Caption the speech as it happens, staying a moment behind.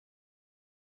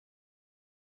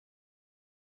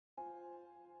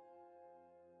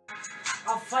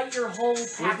I'll fight your whole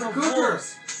pack of cookers?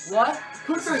 wolves. What?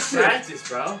 Cook that shit. Practice,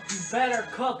 bro. You better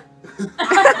cook.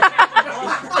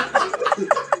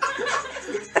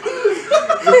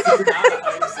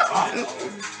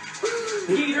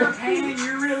 Peter Pan,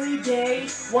 you're really gay.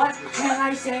 What can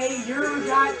I say? You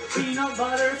got peanut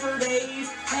butter for days.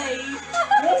 Hey.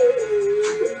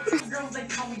 Girls, they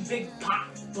call me Big Papa.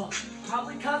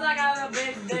 Probably because I got a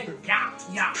big dick.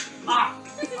 Yeah.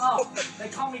 Oh, they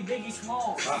call me Biggie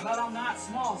Smalls, but I'm not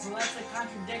small, so that's a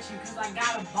contradiction because I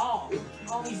got a ball.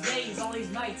 All these days, all these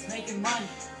nights, making money.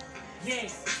 Yeah,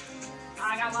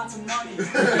 I got lots of money.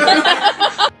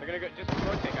 They're gonna go, just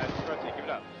rotate, guys, just rotate, give it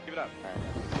up, give it up.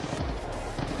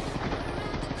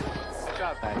 Good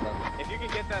job. If you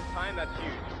can get that time, that's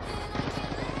huge.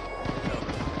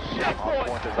 Shit, boys,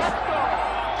 let's go!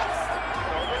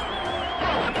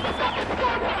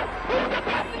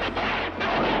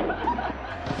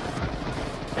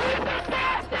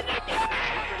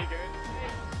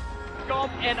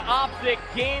 Scump and Optic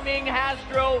Gaming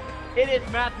Hastro. It is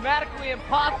mathematically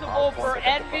impossible for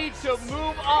Envy to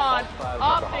move on.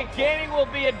 Optic Gaming will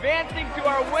be advancing to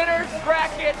our winners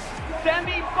bracket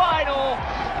semi-final.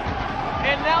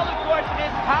 And now the question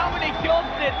is, how many kills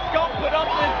did Scump put up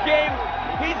this game?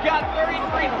 He's got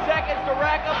 33 seconds to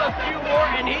rack up a few more,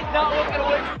 and he's not looking to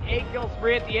win. 8 kills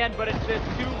free at the end, but it's just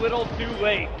too little, too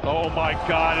late. Oh my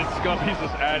God! And Scump, he's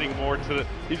just adding more to the.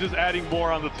 He's just adding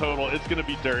more on the total. It's gonna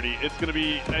be dirty. It's gonna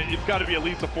be. It's got to be at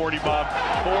least a 40 bomb.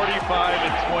 45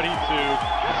 and 22.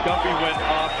 Scumpy went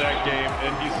off that game,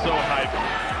 and he's so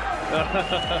hyped.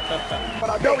 But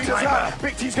I know he does not.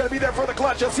 Big T's going to be there for the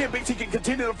clutch. Let's see if Big T can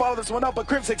continue to follow this one up. But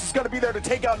Crimsix is going to be there to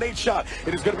take out Nate's shot.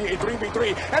 It is going to be a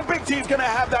 3v3. And Big T's going to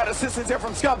have that assistance here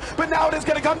from Scump. But now it is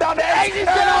going to come down to Ace. And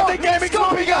now the game is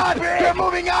moving on. They're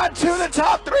moving on to the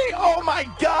top 3. Oh my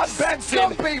God, Benson.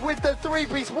 Scumpy with the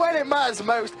 3-piece when it matters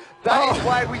most. That is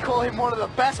why we call him one of the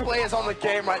best players on the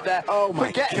game right there. Oh my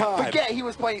God. Forget he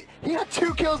was playing. He had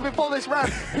 2 kills before this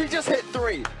round. He just hit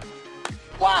 3.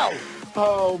 Wow.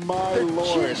 Oh my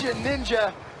Lord. Ginger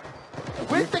Ninja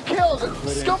with the kills.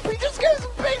 Scumpy just goes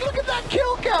big. Look at that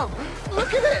kill count.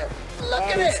 Look at it. Look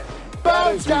at it.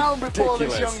 Bow down before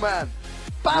this young man.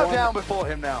 Bow down before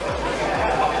him now.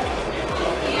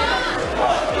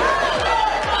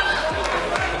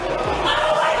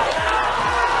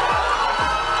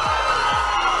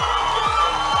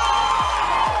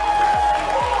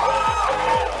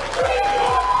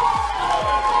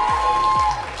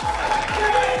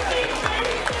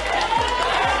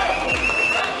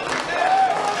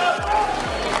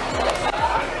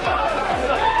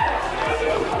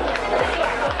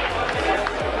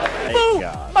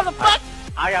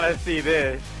 I gotta see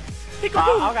this.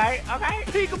 Peekaboo! Okay.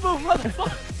 Peekaboo,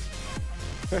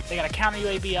 motherfucker! They got a counter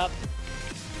UAV up.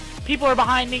 People are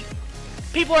behind me.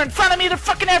 People are in front of me. They're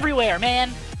fucking everywhere,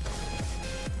 man.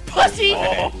 Pussy!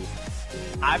 Oh.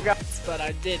 I've got. But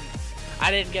I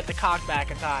didn't get the cock back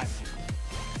in time.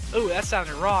 Ooh, that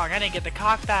sounded wrong. I didn't get the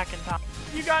cock back in time.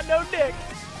 You got no dick.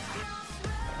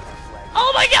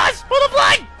 Oh my gosh! Pull the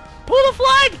flag! Pull the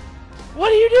flag!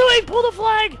 What are you doing? Pull the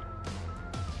flag!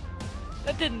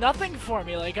 That did nothing for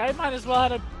me. Like, I might as well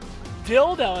have a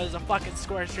dildo as a fucking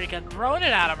score streak and thrown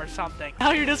it at him or something. Now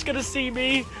you're just gonna see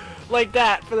me like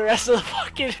that for the rest of the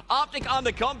fucking... Optic on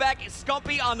the comeback,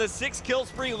 Scumpy on the 6 kill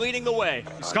spree leading the way.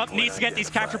 Scump needs to get these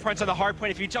capture points on the hard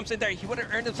point. If he jumps in there, he would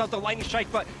have earned himself the lightning strike,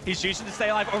 but he's choosing to stay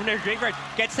alive over there. Graveyard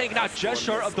gets taken out just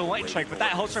short of the lightning strike, but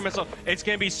that Hellstorm missile, it's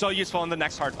going to be so useful on the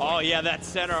next hard point. Oh yeah, that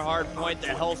center hard point,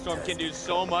 that Hellstorm can do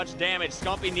so much damage.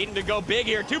 Scumpy needing to go big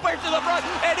here. 2 players to the front,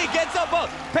 and he gets up a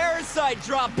Parasite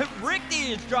drop.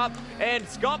 Ricky is dropped, and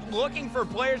Scump looking for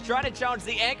players trying to challenge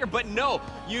the anchor, but no.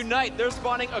 Unite, they're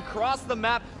spawning across the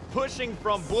map, pushing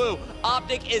from blue.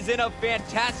 Optic is in a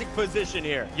fantastic position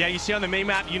here. Yeah, you see on the main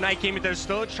map, Unite Gaming, they're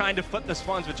still trying to flip the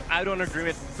spawns, which I don't agree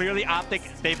with. Clearly, Optic,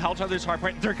 they've held each other's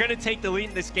hardpoint. They're going to take the lead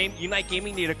in this game. Unite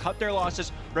Gaming need to cut their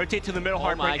losses, rotate to the middle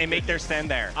hardpoint, and make their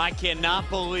stand there. I cannot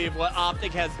believe what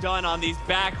Optic has done on these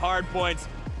back hardpoints.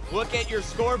 Look at your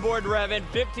scoreboard, Revan.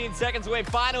 15 seconds away.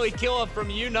 Finally, kill from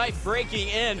Unite breaking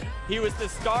in. He was the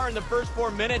star in the first 4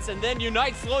 minutes, and then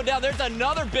Unite slowed down. There's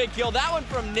another big kill. That one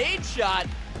from Nade Shot.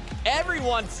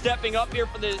 Everyone stepping up here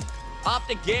for the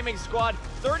Optic Gaming squad.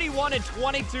 31 and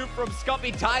 22 from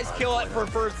Scumpy. Ties kill it for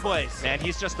first place. Man,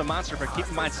 he's just a monster, but keep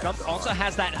in mind, Scump also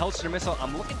has that Hellstorm missile.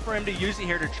 I'm looking for him to use it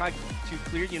here to try to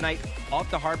clear Unite off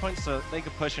the hardpoint so they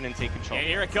can push in and take control. And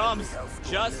here it comes.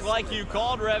 Just like you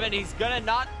called, Revan. He's gonna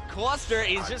not cluster.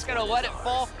 He's just gonna let it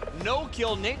fall. No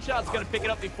kill. Nate Shot's gonna pick it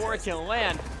up before it can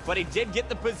land, but he did get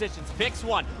the positions. Picks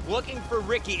one. Looking for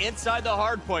Ricky inside the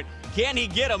hardpoint. Can he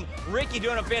get him? Ricky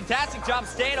doing a fantastic job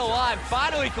staying alive.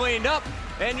 Finally cleaned up.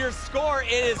 And your score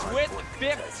is with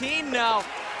 15 now.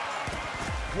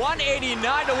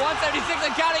 189 to 176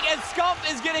 and counting, and Scump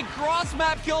is getting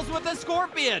cross-map kills with the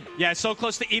Scorpion. Yeah, so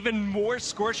close to even more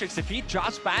score streaks. If he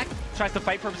drops back, tries to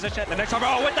fight for position at the next time.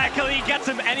 Oh, with that kill, he gets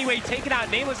him anyway, taking out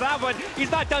Nameless that one.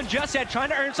 He's not done just yet, trying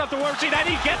to earn something warp machine, and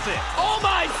he gets it. Oh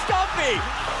my, Stumpy!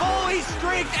 Fully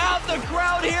streaked out the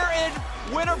crowd here in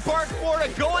Winter Park, Florida,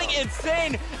 going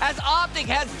insane as Optic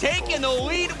has taken the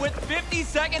lead with 50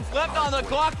 seconds left on the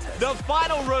clock. The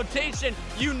final rotation,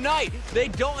 Unite. They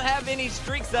don't have any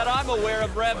streaks that I'm aware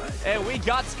of, Rev, and we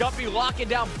got Scumpy locking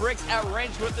down bricks at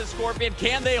range with the Scorpion.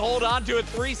 Can they hold on to a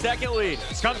 3-second lead?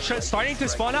 Scump starting to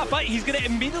spawn out, but he's going to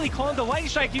immediately call in the Lightning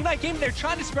Strike. Unite Gaming, they're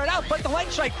trying to spread out, but the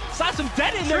Lightning Strike slaps him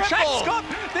dead in their track.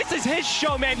 Scump, this is his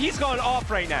show, man. He's going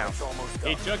off right now.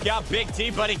 He took out Big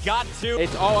T, but he got two.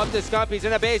 It's all up to Scump. He's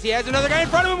in a base. He has another guy in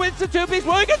front of him with the 2-piece.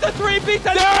 Will he get the 3-piece?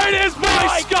 There it is,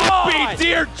 my Scumpy!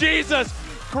 Dear Jesus!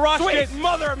 Crushed Sweet it.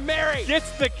 Mother Mary!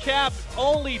 Gets the cap.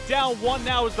 Only down one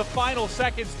now as the final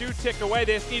seconds do tick away.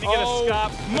 They just need to get a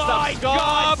stop. My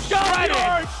God!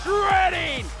 You're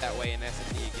shredding! That way in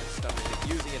S&D against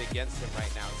Stumpy, using it against him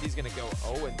right now. He's going to go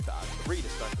 0-3 to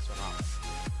start this one off.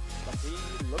 Stumpy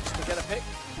looks to get a pick.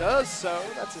 Does so.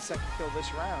 That's his second kill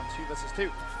this round. 2 versus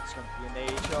 2. Scumpy in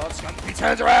the shot. Scumpy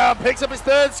turns around, picks up his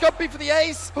third. Scumpy for the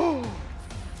ace.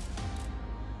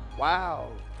 Wow.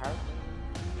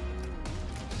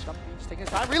 Scumpy's taking his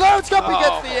time. Reload. Scumpy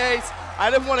gets the ace. I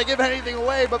didn't want to give anything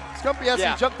away, but Scumpy has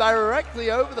to jump directly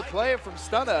over the player from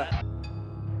Stunner.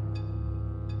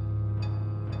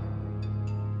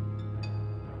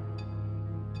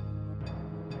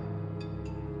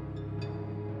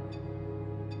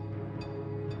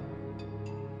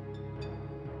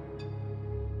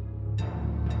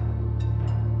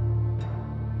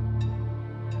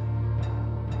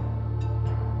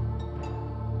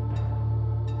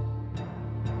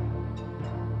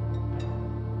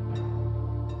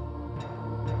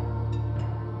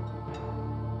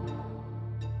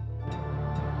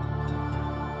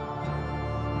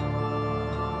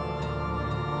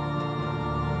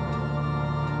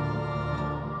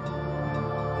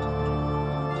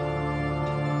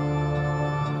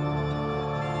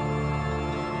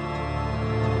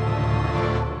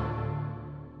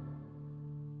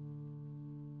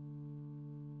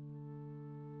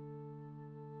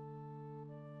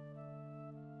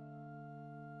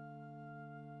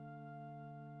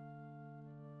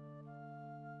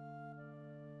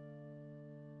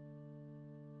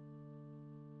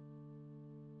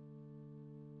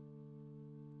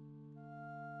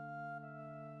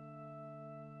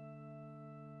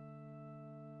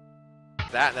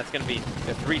 And that's going to be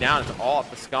the 3 down. It's all up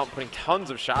to Scump, putting tons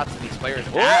of shots to these players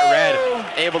at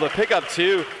red. Able to pick up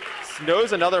 2.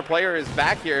 Knows another player is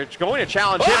back here, going to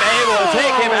challenge him, able to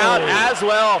take him out as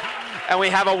well. And we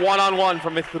have a 1-on-1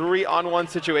 from a 3-on-1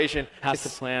 situation. Has to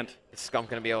plant. Is Scump going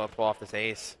to be able to pull off this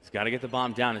ace? He's got to get the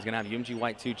bomb down. He's going to have UMG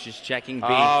White 2 just checking B.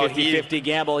 Oh, 50-50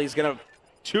 gamble. He's going to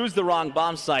choose the wrong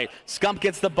bomb site. Scump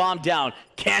gets the bomb down.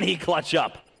 Can he clutch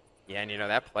up? Yeah, and you know,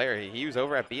 that player, he was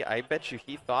over at B. I bet you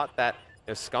he thought that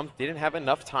Scump didn't have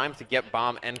enough time to get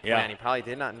bomb and plan. He probably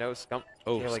did not know Scump.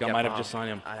 Oh, Scump might have just saw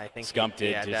him. I think Scump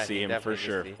did just see him for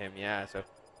sure. Yeah, so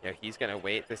he's going to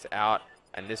wait this out,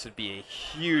 and this would be a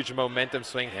huge momentum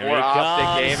swing for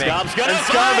Optic Gaming. Scump's gonna and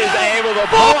Scump is able to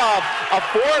pull off a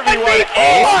 4v1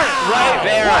 ace right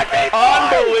there.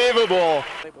 Unbelievable.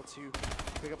 Able to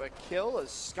pick up a kill as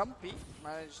Scumpy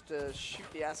managed to shoot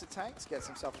the acid tanks, gets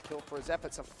himself a kill for his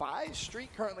efforts. A 5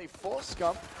 streak currently for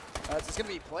Scump. It's going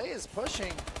to be players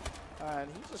pushing, and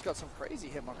he's just got some crazy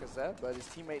hitmarkers there, but his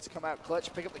teammates come out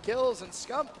clutch, pick up the kills, and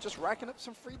Scump just racking up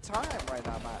some free time right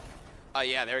now, Matt.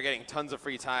 Yeah, they're getting tons of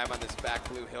free time on this back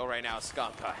blue hill right now.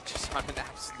 Scump just on an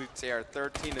absolute tear.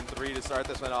 13-3 to start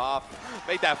this one off.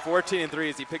 Make that 14-3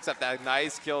 as he picks up that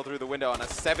nice kill through the window on a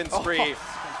 7th spree.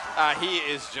 He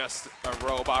is just a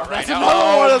robot right now.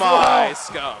 Oh my,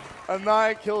 Scump. A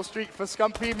 9 kill streak for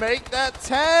Scumpy. Make that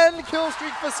 10 kill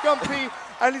streak for Scumpy.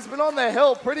 And he's been on the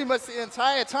hill pretty much the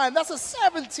entire time. That's a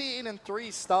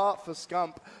 17-3 start for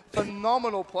Scump.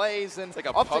 Phenomenal plays. And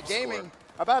like Optic Gaming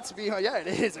about to be, yeah, it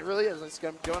is. It really is. It's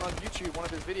going on YouTube, one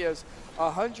of his videos.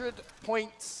 100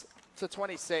 points to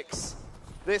 26.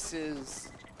 This is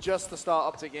just the start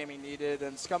Optic Gaming needed,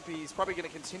 and Scumpy's probably going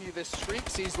to continue this streak.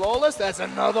 Sees Lawless. There's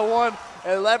another one.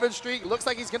 11 streak. Looks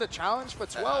like he's going to challenge for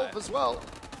 12 as well.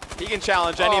 He can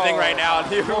challenge anything right now,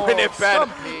 and he will win it back.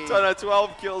 It's on a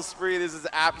 12-kill spree. This is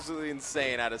absolutely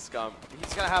insane out of Scump.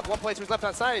 He's going to have one play to his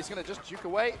left-hand side. He's going to just juke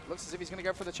away. Looks as if he's going to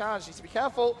go for the challenge. Needs to be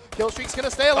careful. Kill streak's going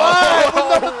to stay alive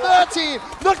with number 14.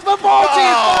 Look, the 14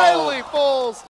 finally falls.